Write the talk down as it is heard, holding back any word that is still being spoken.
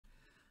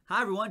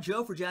Hi everyone,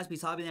 Joe for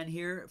Jaspys Hobbyland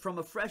here. From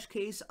a fresh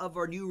case of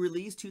our new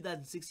release,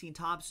 2016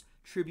 Topps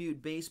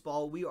Tribute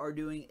Baseball, we are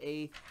doing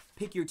a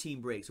pick your team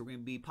break. So we're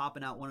going to be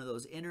popping out one of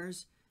those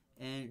inners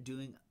and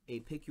doing a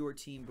pick your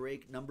team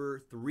break number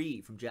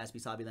 3 from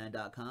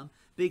JaspysHobbyland.com.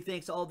 Big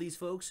thanks to all these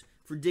folks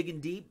for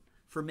digging deep,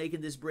 for making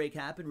this break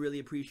happen. Really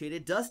appreciate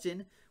it.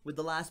 Dustin with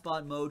the last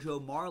spot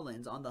mojo.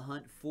 Marlins on the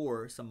hunt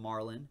for some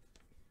Marlin.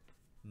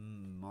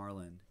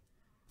 Marlin.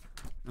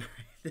 All right,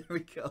 there we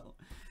go.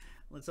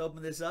 Let's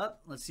open this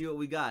up. Let's see what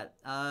we got.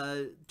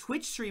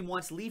 Twitch stream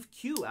wants Leaf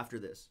Q after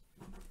this.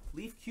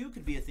 Leaf Q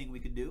could be a thing we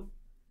could do.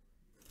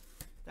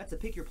 That's a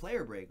pick your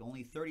player break.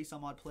 Only 30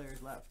 some odd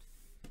players left.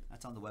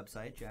 That's on the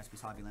website,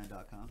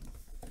 JaspysHobbyland.com.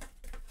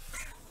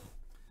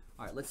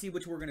 All right, let's see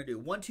which we're going to do.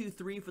 1, 2,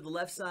 3 for the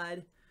left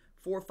side.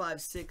 4, 5,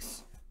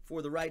 6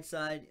 for the right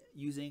side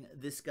using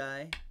this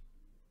guy.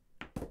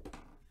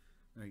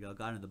 There you go.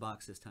 Got it in the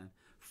box this time.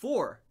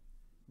 4.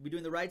 We'll be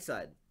doing the right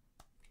side.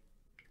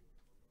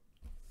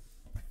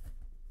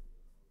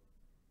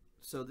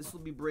 So this will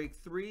be break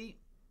 3.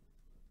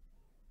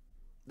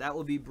 That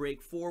will be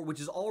break 4, which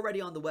is already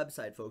on the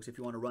website, folks, if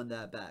you want to run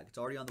that back. It's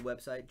already on the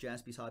website,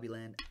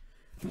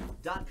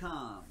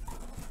 JaspysHobbyland.com.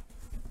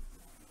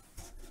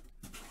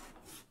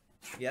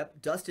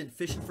 Yep, Dustin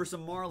fishing for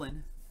some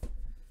Marlin.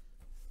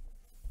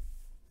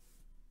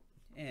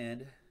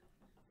 And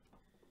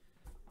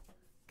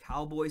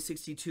Cowboy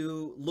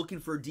 62 looking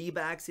for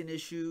D-backs in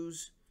his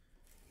shoes.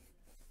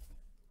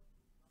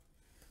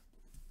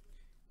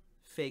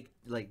 Fake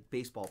like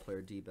baseball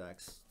player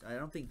D-backs. I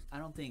don't think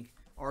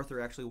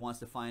Arthur actually wants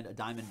to find a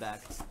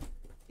Diamondback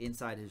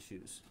inside his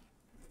shoes.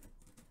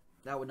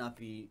 That would not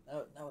be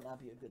a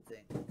good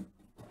thing.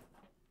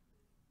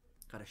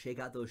 Gotta shake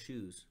out those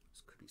shoes.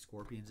 There could be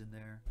scorpions in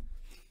there.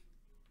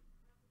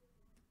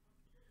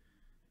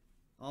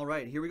 All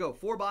right, here we go.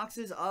 4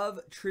 boxes of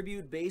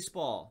Tribute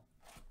Baseball.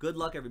 Good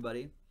luck,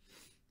 everybody.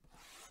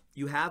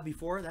 You have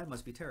before? That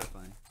must be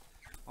terrifying.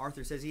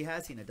 Arthur says he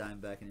has seen a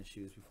Diamondback in his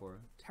shoes before.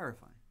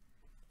 Terrifying.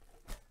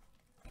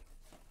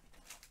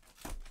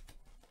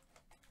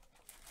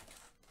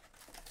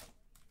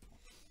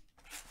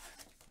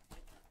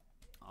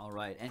 All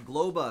right, and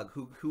Glowbug,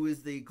 who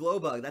is the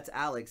Glowbug? That's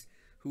Alex,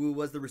 who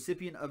was the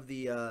recipient of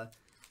the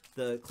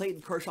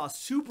Clayton Kershaw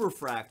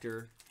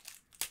Superfractor.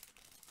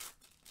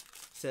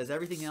 Says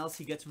everything else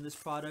he gets from this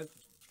product,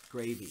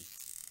 gravy,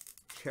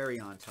 cherry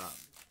on top.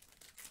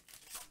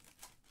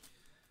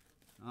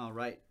 All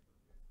right.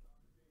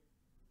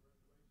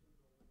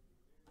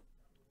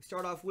 We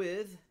start off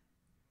with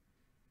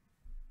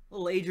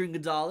little Adrian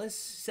Gonzalez,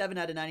 7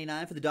 out of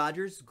 99 for the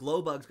Dodgers.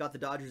 Glowbug's got the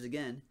Dodgers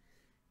again.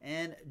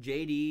 And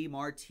JD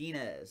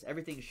Martinez.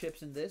 Everything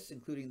ships in this,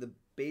 including the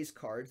base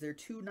cards. They're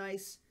too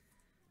nice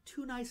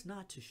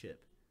not to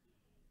ship.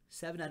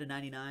 7 out of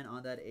 99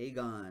 on that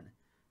Agon.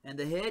 And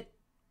the hit,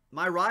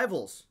 my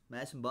rivals,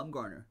 Madison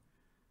Bumgarner.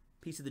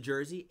 Piece of the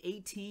jersey,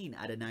 18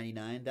 out of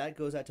 99. That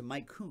goes out to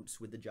Mike Kuntz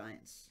with the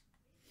Giants.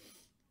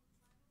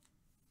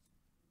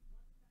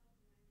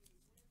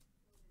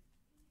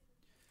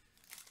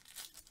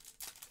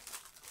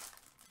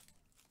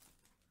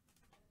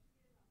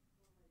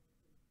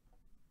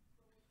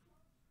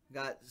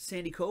 Got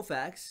Sandy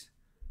Koufax,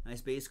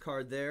 nice base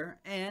card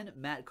there, and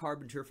Matt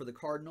Carpenter for the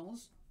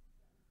Cardinals.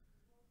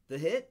 The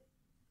hit,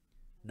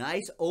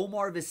 nice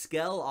Omar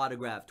Vizquel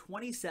autograph,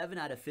 27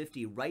 out of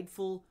 50,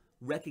 rightful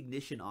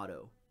recognition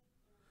auto.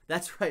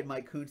 That's right,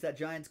 Mike Kuntz, that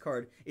Giants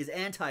card is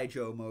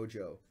anti-Joe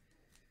Mojo.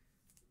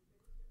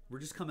 We're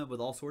just coming up with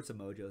all sorts of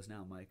mojos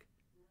now, Mike.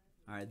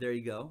 All right, there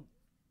you go.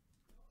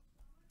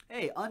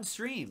 Hey,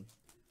 Unstream.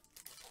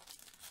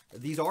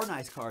 These are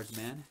nice cards,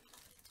 man.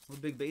 We're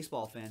big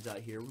baseball fans out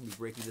here. We're going to be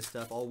breaking this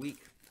stuff all week.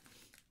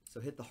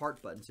 So hit the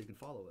heart button so you can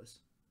follow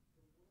us.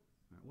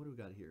 All right, what do we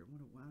got here?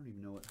 I don't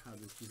even know how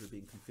these are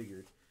being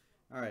configured.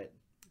 All right,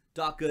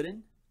 Doc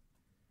Gooden.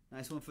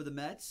 Nice one for the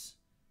Mets.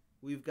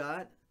 We've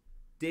got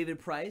David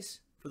Price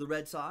for the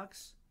Red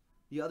Sox.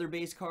 The other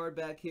base card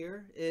back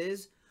here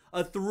is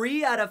a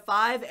 3 out of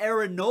 5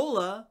 Aaron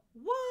Nola.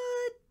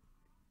 What?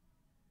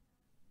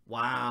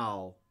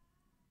 Wow.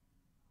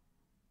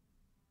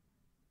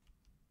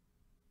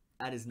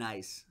 That is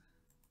nice.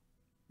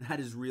 That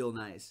is real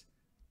nice.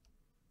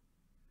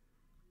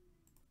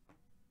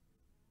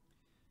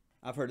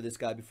 I've heard of this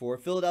guy before.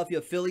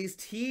 Philadelphia Phillies,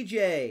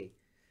 TJ,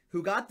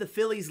 who got the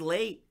Phillies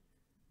late.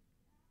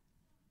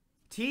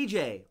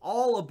 TJ,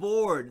 all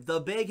aboard the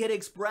Big Hit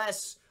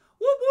Express.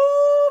 Whoop,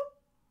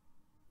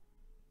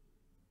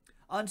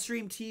 whoop.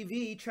 Unstream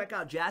TV, check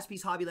out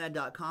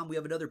JaspysHobbyland.com. We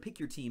have another pick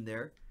your team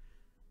there.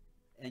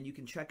 And you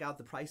can check out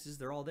the prices.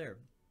 They're all there.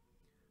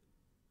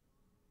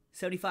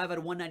 75 out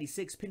of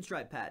 196,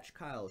 pinstripe patch,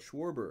 Kyle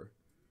Schwarber.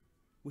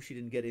 Wish he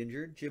didn't get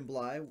injured. Jim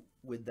Bly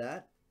with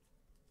that.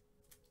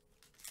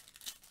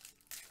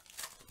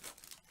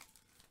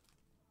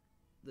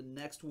 The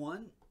next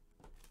one,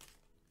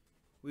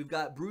 we've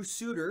got Bruce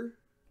Sutter.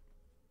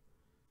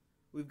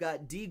 We've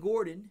got D.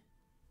 Gordon.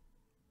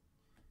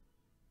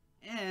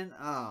 And,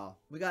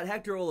 we got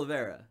Hector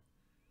Olivera.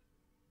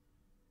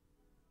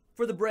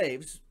 For the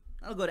Braves,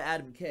 That'll go to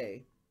Adam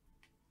K.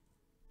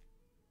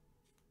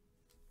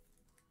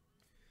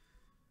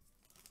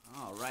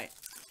 All right.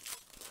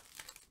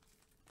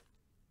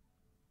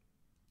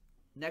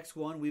 Next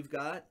one, we've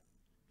got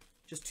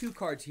just 2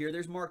 cards here.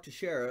 There's Mark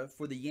Teixeira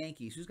for the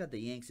Yankees. Who's got the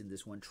Yanks in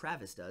this one?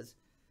 Travis does.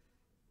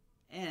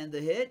 And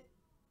the hit.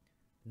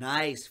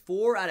 Nice.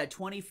 4 out of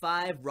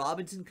 25.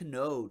 Robinson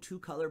Cano.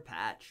 2-color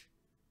patch.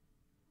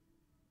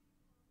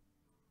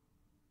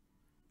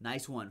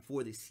 Nice one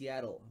for the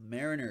Seattle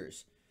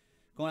Mariners.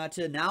 Going out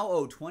to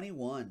now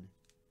 21.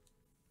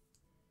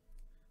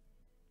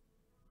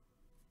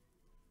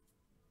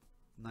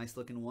 Nice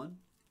looking one.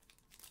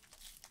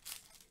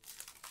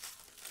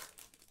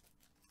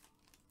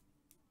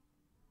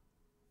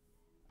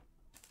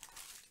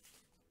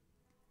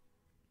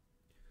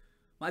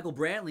 Michael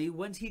Brantley,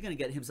 when's he going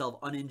to get himself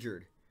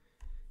uninjured?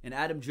 And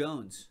Adam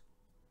Jones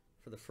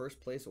for the first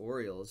place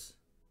Orioles.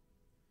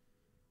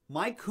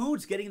 Mike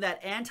Kuntz getting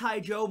that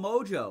anti-Joe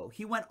mojo.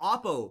 He went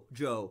Oppo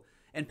Joe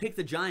and picked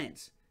the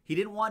Giants. He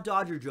didn't want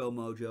Dodger Joe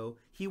mojo.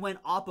 He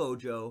went Oppo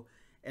Joe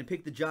and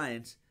picked the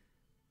Giants.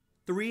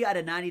 3 out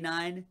of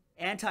 99.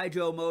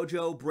 Anti-Joe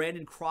mojo.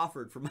 Brandon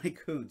Crawford for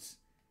Mike Kuntz.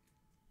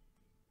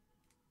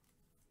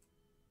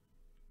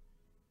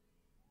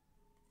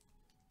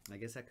 I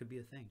guess that could be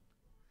a thing.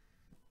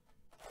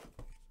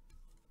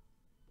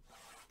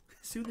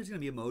 Soon there's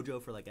going to be a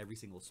mojo for like every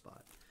single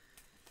spot.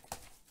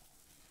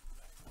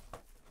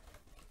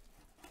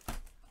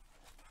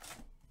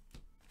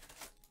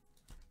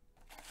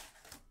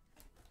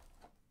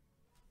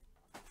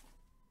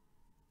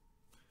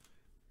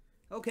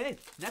 Okay,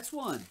 next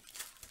one.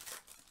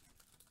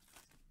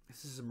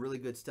 This is some really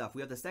good stuff.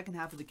 We have the second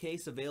half of the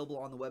case available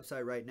on the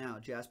website right now,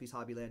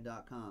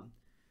 JaspysHobbyland.com.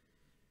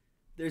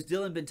 There's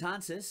Dylan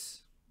Betances.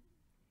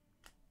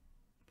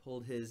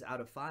 Pulled his out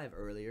of 5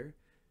 earlier.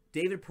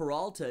 David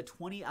Peralta,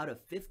 20 out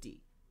of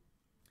 50.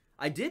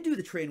 I did do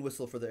the train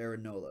whistle for the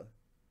Aaron Nola.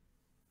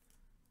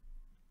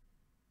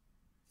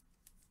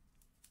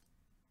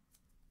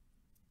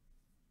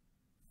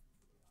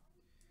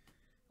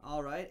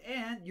 All right,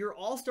 and your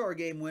All-Star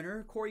Game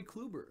winner, Corey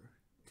Kluber,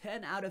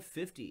 10 out of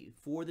 50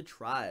 for the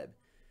Tribe.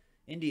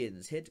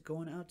 Indians hit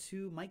going out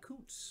to Mike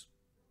Kuntz.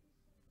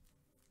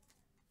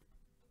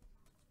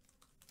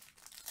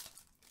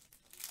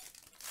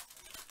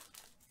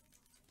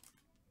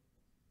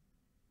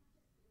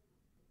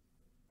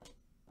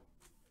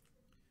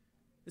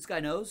 This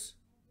guy knows.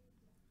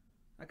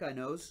 That guy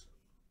knows.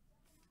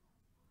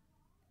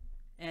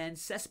 And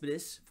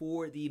Cespedes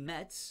for the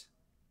Mets.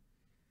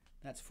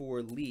 That's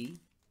for Lee.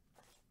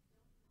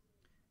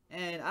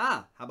 And,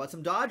 how about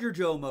some Dodger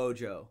Joe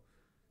mojo?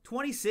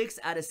 26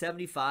 out of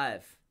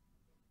 75.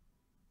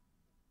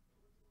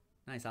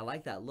 Nice, I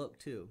like that look,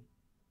 too.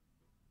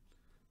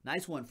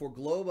 Nice one for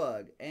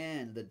Glowbug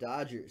and the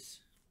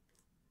Dodgers.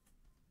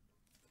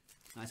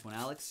 Nice one,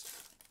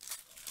 Alex.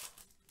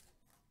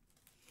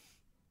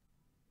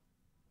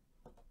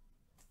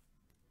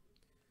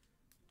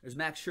 There's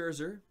Max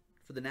Scherzer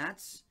for the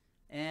Nats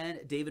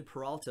and David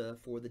Peralta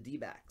for the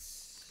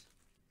D-backs.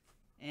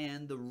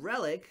 And the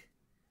relic,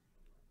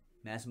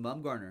 Madison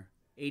Bumgarner,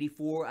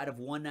 84 out of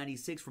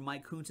 196 for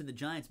Mike Kuntz and the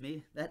Giants.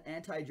 That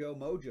anti-Joe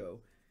mojo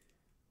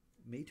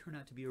may turn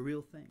out to be a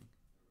real thing.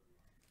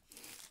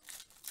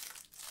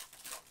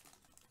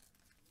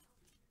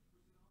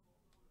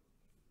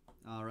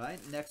 All right,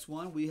 next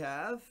one we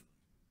have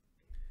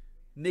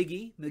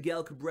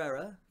Miguel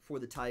Cabrera for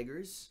the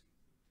Tigers.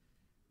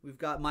 We've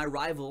got my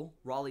rival,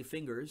 Raleigh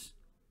Fingers.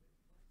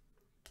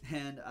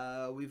 And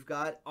we've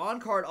got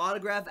on-card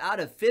autograph out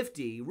of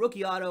 50.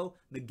 Rookie auto,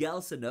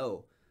 Miguel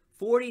Sano.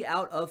 40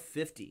 out of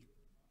 50.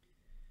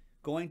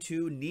 Going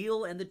to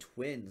Neil and the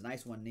Twins.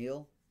 Nice one,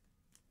 Neil.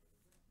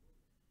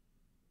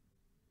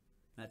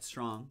 That's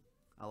strong.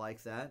 I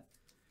like that.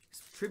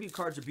 Tribute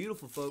cards are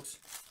beautiful, folks.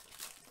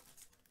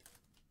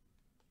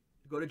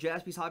 Go to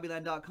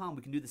JaspysHobbyland.com.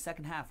 We can do the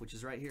second half, which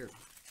is right here.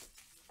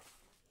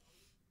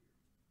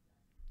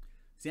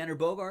 Xander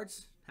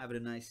Bogaerts, having a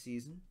nice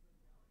season.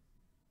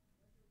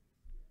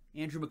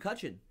 Andrew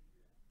McCutchen.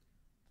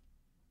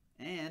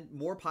 And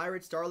more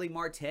Pirates, Starling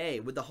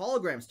Marte with the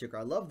hologram sticker.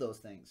 I love those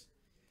things.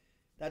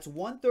 That's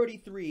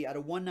 133 out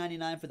of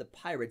 199 for the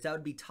Pirates. That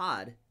would be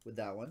Todd with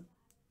that one.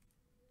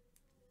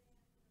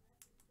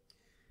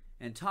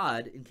 And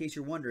Todd, in case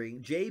you're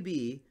wondering,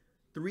 JB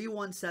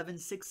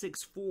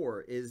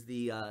 317664 is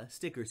the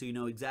sticker, so you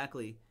know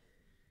exactly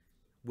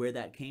where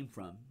that came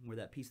from, where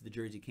that piece of the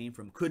jersey came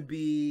from. Could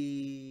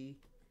be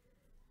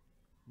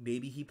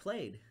maybe he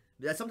played.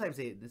 Sometimes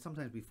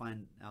we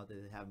find out that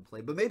they haven't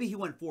played, but maybe he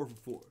went 4 for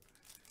 4.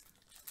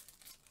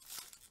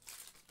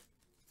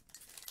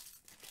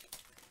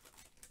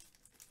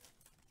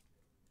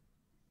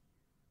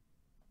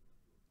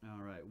 All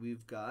right,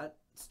 we've got,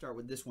 start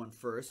with this one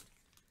first.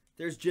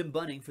 There's Jim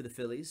Bunning for the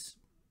Phillies.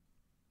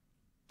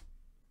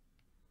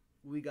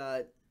 We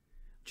got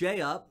Jay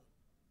Up.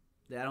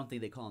 I don't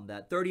think they call him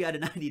that. 30 out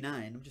of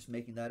 99. I'm just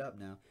making that up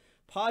now.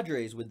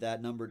 Padres with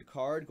that numbered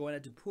card going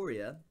out to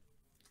Puria.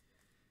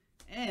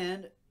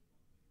 And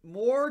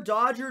more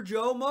Dodger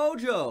Joe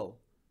mojo.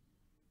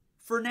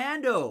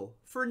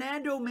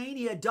 Fernando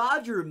Mania,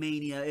 Dodger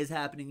Mania is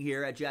happening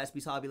here at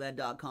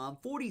JaspysHobbyland.com.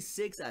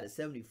 46 out of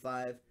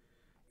 75.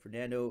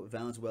 Fernando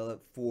Valenzuela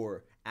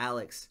for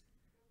Alex.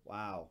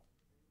 Wow.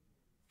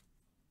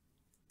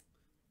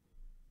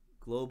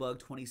 Glowbug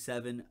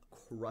 27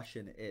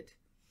 crushing it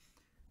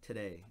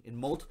today in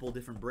multiple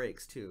different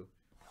breaks too.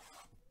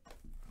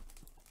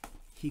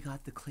 He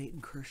got the Clayton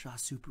Kershaw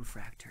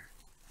Superfractor.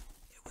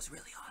 It was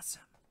really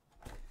awesome.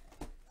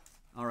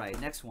 All right,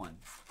 next one.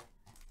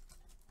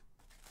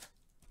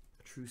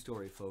 A true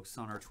story, folks. It's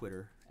on our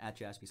Twitter at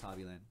Jaspys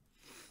Hobbyland.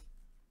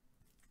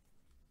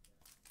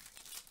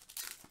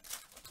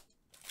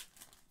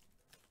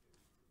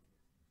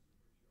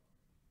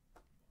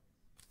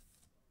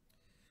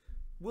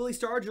 Willie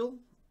Stargell,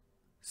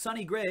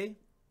 Sonny Gray,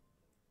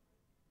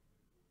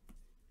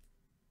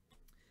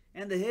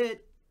 and the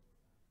hit.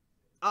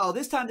 Oh,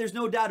 this time there's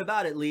no doubt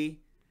about it, Lee.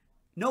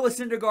 Noah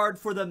Syndergaard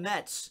for the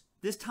Mets.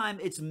 This time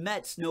it's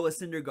Mets Noah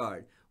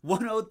Syndergaard.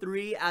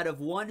 103 out of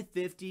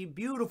 150.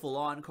 Beautiful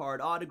on-card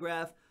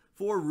autograph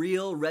for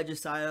real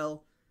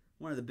Registyle.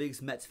 One of the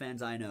biggest Mets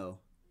fans I know.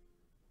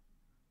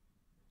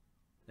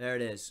 There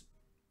it is.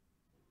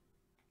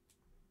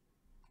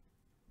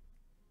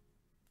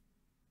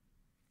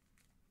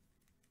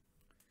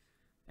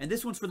 And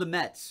this one's for the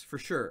Mets, for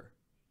sure,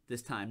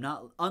 this time.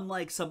 Not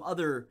unlike some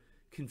other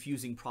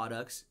confusing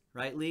products,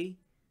 right, Lee?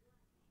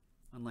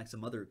 Unlike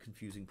some other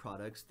confusing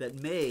products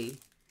that may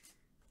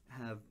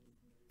have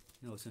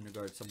Noah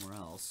Syndergaard somewhere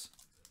else.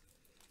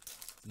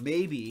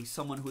 Maybe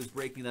someone who was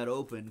breaking that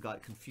open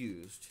got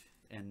confused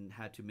and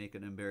had to make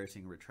an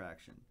embarrassing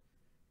retraction.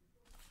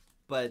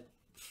 But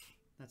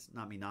that's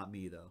not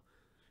me though.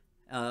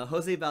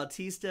 Jose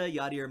Bautista,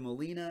 Yadier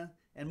Molina,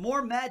 and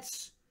more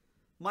Mets.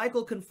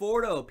 Michael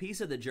Conforto, piece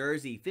of the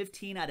jersey,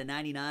 15 out of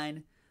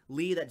 99.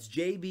 Lee, that's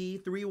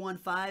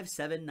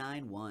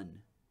JB315791.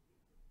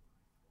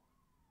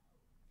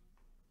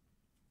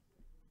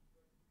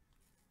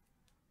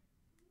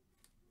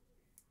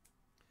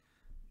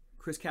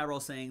 Chris Carroll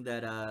saying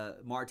that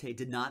Marte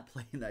did not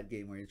play in that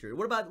game wearing his jersey.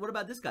 What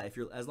about this guy? If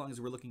you're, as long as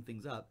we're looking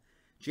things up,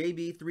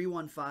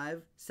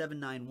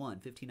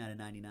 JB315791, 15 out of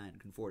 99.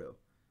 Conforto.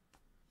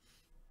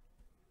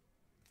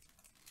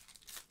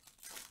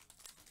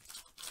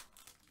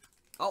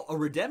 Oh, a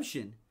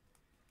redemption.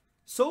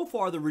 So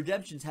far, the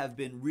redemptions have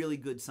been really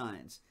good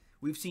signs.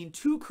 We've seen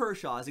 2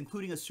 Kershaws,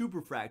 including a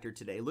Superfractor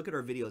today. Look at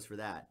our videos for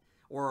that.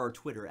 Or our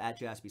Twitter, at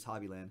Jaspys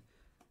Hobbyland.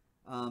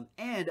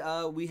 And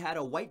we had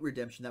a white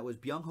redemption that was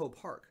Byung-Ho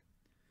Park.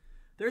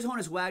 There's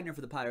Honus Wagner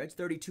for the Pirates,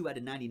 32 out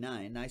of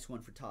 99. Nice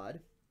one for Todd.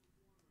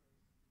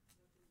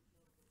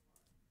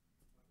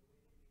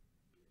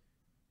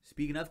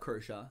 Speaking of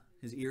Kershaw,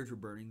 his ears were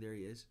burning. There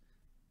he is.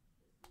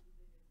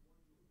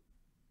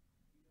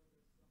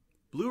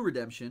 Blue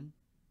redemption.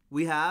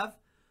 We have,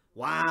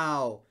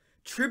 wow,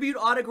 tribute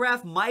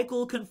autograph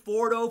Michael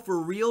Conforto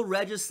for real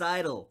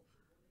Registyle.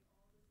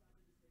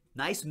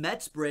 Nice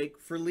Mets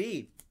break for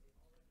Lee.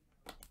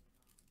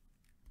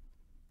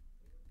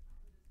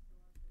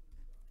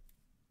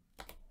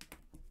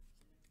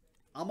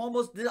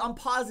 I'm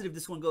positive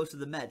this one goes to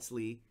the Mets,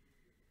 Lee.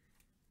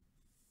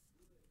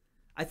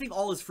 I think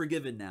all is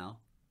forgiven now.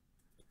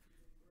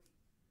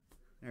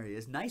 There he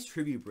is. Nice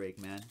tribute break,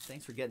 man.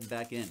 Thanks for getting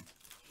back in.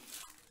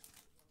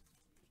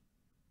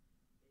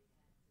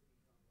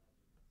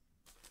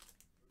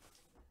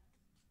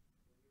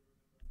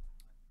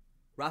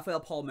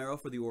 Rafael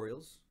Palmeiro for the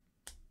Orioles.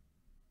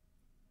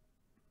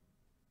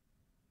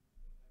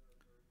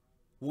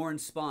 Warren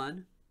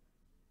Spahn.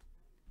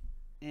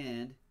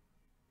 And,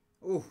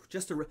 oh,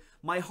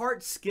 my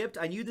heart skipped.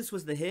 I knew this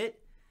was the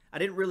hit. I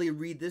didn't really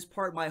read this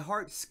part. My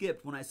heart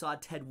skipped when I saw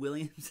Ted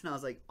Williams, and I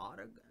was like,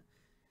 autograph.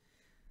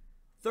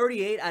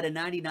 38 out of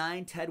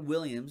 99, Ted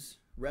Williams,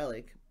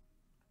 relic.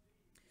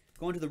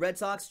 Going to the Red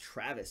Sox,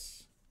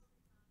 Travis.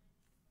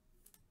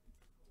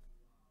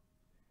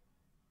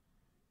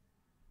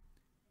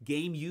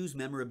 Game used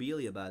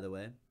memorabilia, by the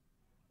way.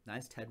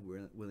 Nice Ted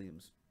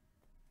Williams.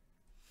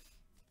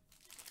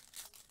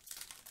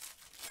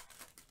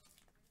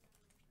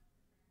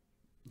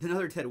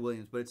 Another Ted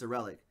Williams, but it's a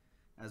relic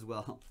as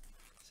well.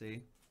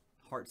 See?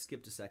 Heart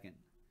skipped a second.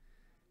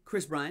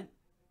 Chris Bryant.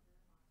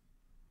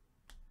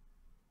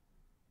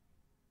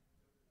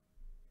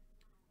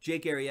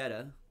 Jake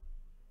Arrieta.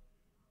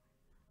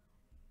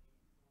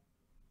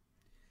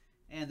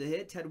 And the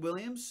hit, Ted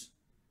Williams.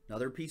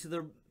 Another piece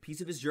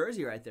of his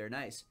jersey right there.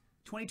 Nice.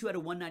 22 out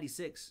of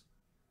 196.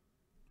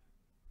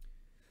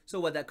 So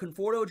what, that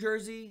Conforto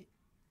jersey?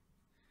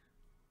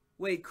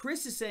 Wait,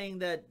 Chris is saying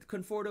that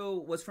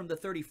Conforto was from the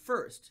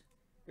 31st.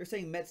 They're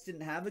saying Mets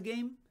didn't have a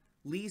game?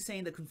 Lee's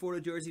saying the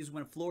Conforto jersey is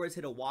when Flores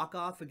hit a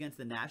walk-off against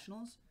the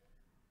Nationals?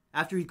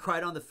 After he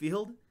cried on the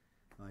field?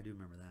 Oh, I do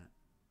remember that.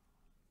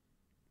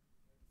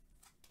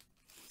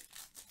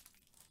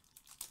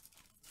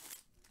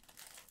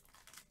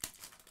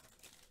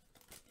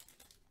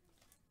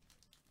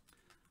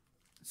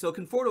 So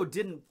Conforto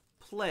didn't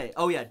play.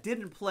 Oh, yeah,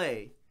 didn't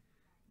play.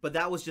 But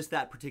that was just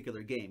that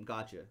particular game.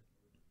 Gotcha.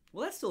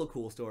 Well, that's still a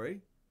cool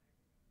story.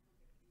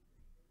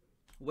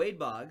 Wade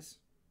Boggs.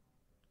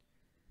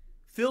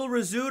 Phil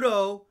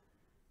Rizzuto.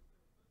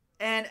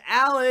 And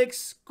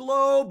Alex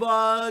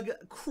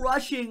Glowbug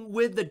crushing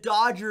with the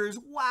Dodgers.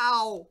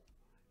 Wow.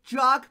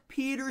 Jock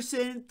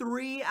Peterson,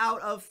 3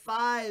 out of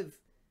 5.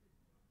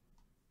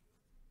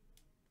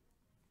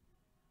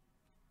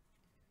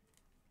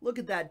 Look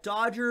at that.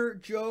 Dodger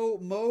Joe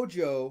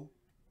Mojo.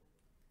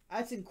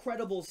 That's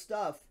incredible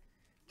stuff.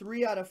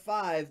 3 out of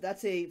 5.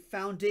 That's a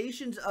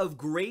Foundations of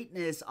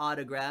Greatness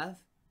autograph.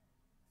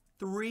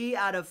 3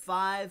 out of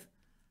 5.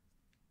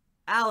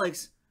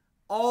 Alex,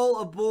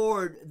 all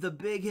aboard the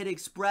Big Hit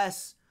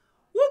Express.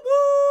 Whoop,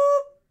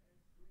 whoop.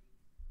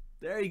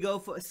 There you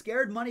go.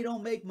 Scared money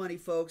don't make money,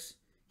 folks.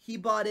 He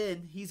bought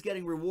in. He's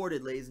getting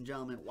rewarded, ladies and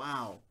gentlemen.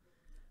 Wow.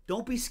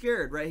 Don't be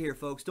scared right here,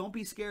 folks. Don't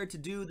be scared to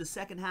do the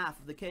second half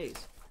of the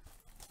case.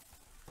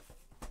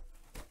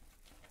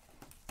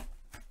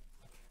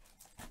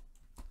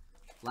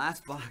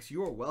 Last box.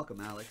 You are welcome,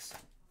 Alex.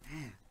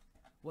 Man,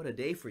 what a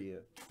day for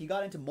you. He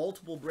got into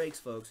multiple breaks,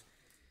 folks.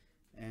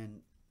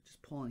 And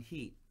just pulling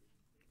heat.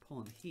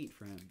 Pulling heat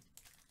for him.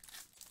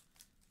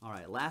 All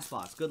right, last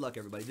box. Good luck,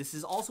 everybody. This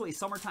is also a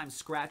summertime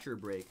scratcher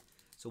break.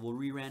 So we'll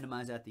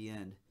re-randomize at the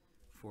end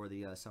for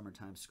the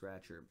summertime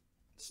scratcher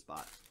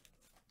spot.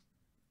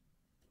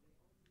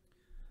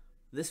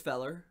 This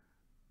feller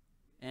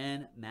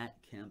and Matt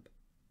Kemp.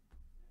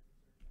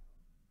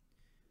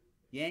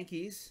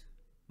 Yankees.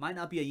 Might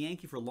not be a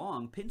Yankee for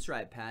long.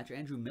 Pinstripe patch,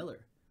 Andrew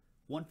Miller.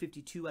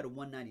 152 out of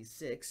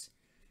 196.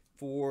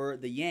 For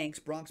the Yanks,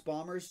 Bronx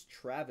Bombers,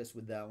 Travis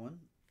with that one.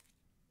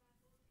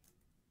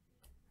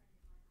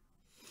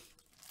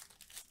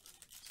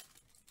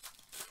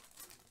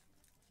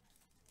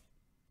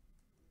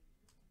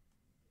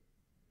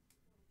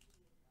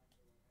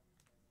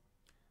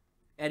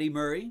 Eddie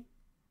Murray,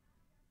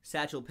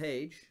 Satchel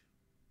Paige.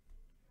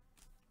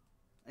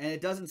 And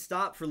it doesn't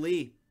stop for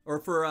Lee. Or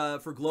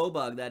for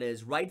Glowbug, that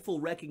is. Rightful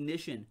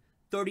Recognition.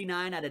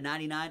 39 out of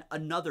 99.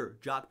 Another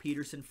Jock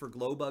Peterson for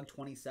Glowbug,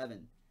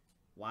 27.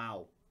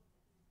 Wow.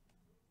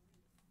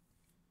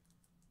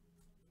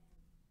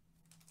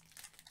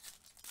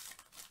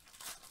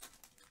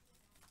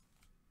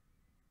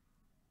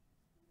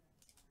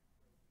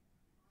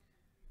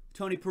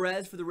 Tony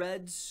Perez for the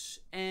Reds.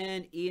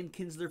 And Ian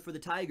Kinsler for the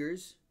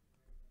Tigers.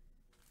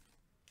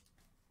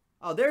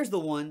 Oh, there's the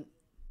one.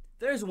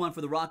 There's the one for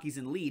the Rockies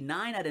and Lee.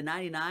 9 out of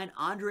 99.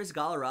 Andres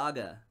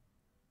Galarraga.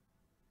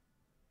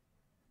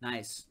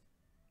 Nice.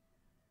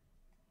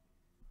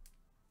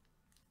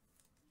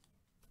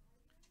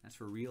 That's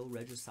for Real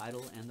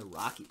Regicidal and the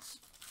Rockies.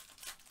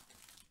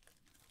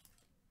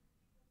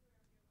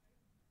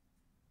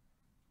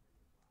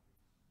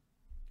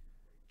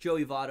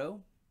 Joey Votto.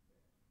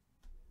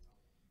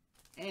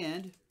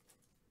 And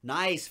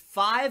nice.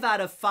 5 out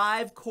of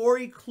 5.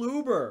 Corey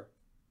Kluber.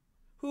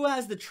 Who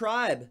has the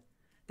Tribe?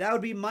 That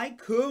would be Mike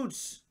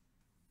Kuntz,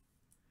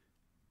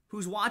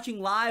 who's watching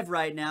live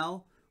right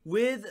now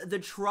with the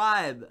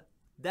Tribe.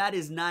 That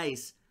is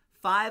nice.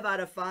 5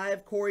 out of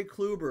 5, Corey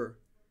Kluber.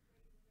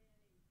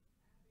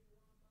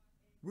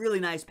 Really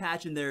nice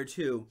patch in there,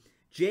 too.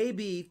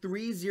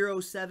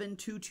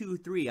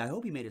 JB307223. I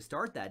hope he made a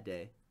start that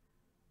day.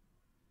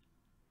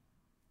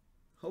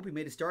 Hope he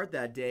made a start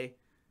that day.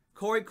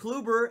 Corey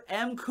Kluber,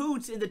 M.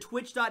 Kuntz in the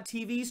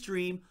Twitch.tv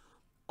stream.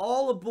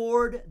 All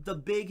aboard the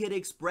Big Hit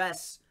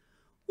Express.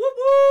 Whoop,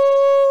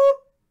 whoop.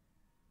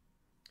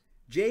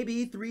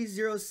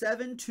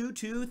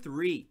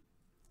 JB307223.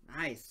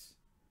 Nice.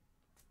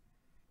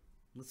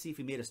 Let's see if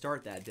he made a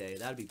start that day.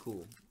 That'd be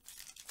cool.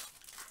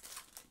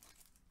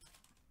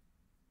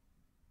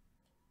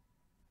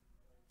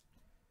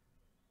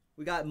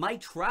 We got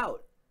Mike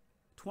Trout.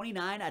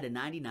 29 out of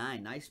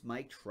 99. Nice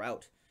Mike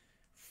Trout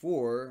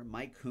for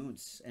Mike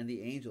Kuntz and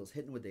the Angels.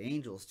 Hitting with the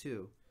Angels,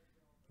 too.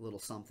 A little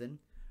something.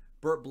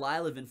 Burt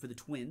Blyleven for the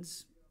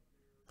Twins.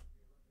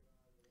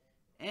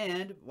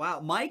 And, wow,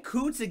 Mike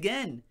Kuntz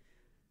again.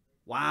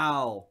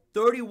 Wow.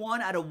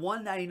 31 out of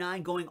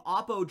 199 going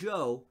Oppo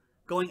Joe,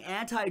 going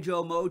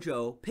anti-Joe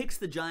Mojo, picks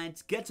the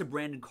Giants, gets a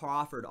Brandon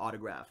Crawford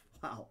autograph.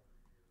 Wow.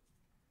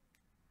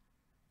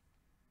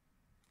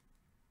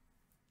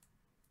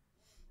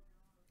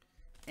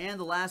 And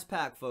the last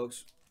pack,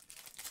 folks.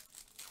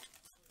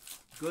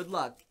 Good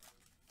luck.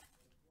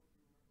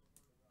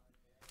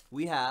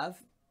 We have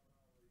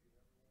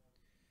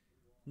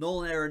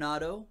Nolan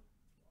Arenado,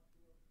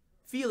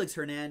 Felix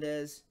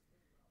Hernandez,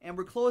 and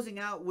we're closing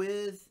out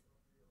with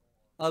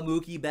a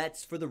Mookie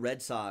Betts for the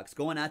Red Sox.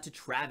 Going out to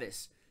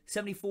Travis.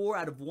 74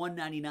 out of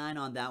 199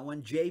 on that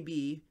one.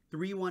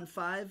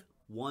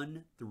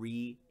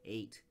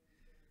 JB315138.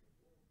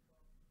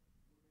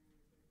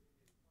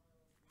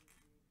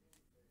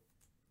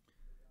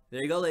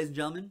 There you go, ladies and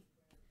gentlemen.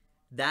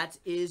 That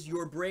is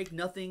your break.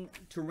 Nothing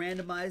to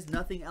randomize,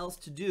 nothing else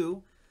to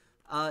do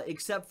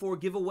except for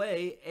give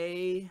away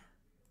a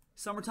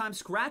summertime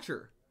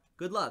scratcher.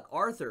 Good luck.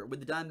 Arthur with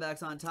the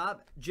Diamondbacks on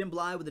top. Jim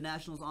Bly with the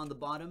Nationals on the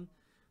bottom.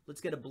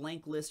 Let's get a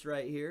blank list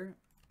right here.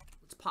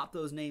 Let's pop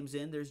those names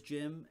in. There's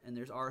Jim and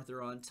there's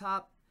Arthur on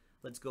top.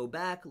 Let's go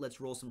back.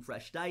 Let's roll some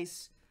fresh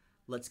dice.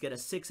 Let's get a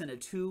 6 and a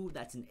 2.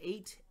 That's an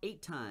 8.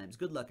 8 times.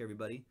 Good luck,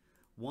 everybody.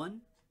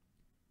 1,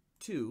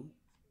 2,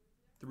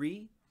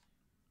 3,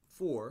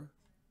 4,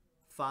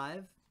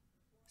 5,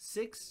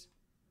 6,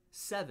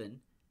 7,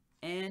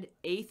 and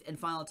 8th and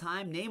final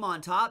time. Name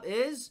on top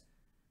is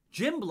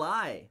Jim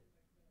Bly.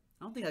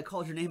 I don't think I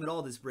called your name at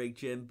all this break,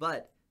 Jim,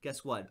 but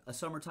guess what? A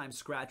summertime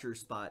scratcher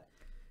spot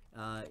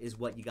is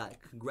what you got.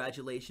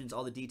 Congratulations.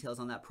 All the details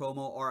on that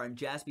promo are on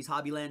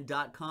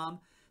JaspysHobbyland.com.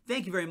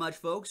 Thank you very much,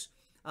 folks.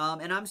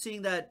 And I'm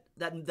seeing that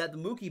the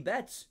Mookie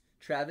Betts,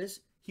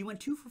 Travis, he went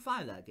 2 for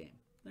 5 that game.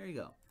 There you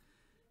go.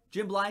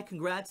 Jim Bly,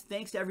 congrats.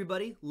 Thanks to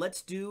everybody.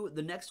 Let's do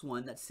the next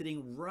one that's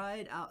sitting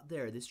right out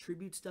there. This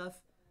tribute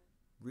stuff,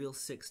 real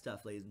sick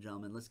stuff, ladies and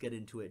gentlemen. Let's get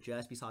into it.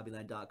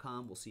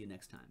 JaspysHobbyland.com. We'll see you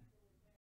next time.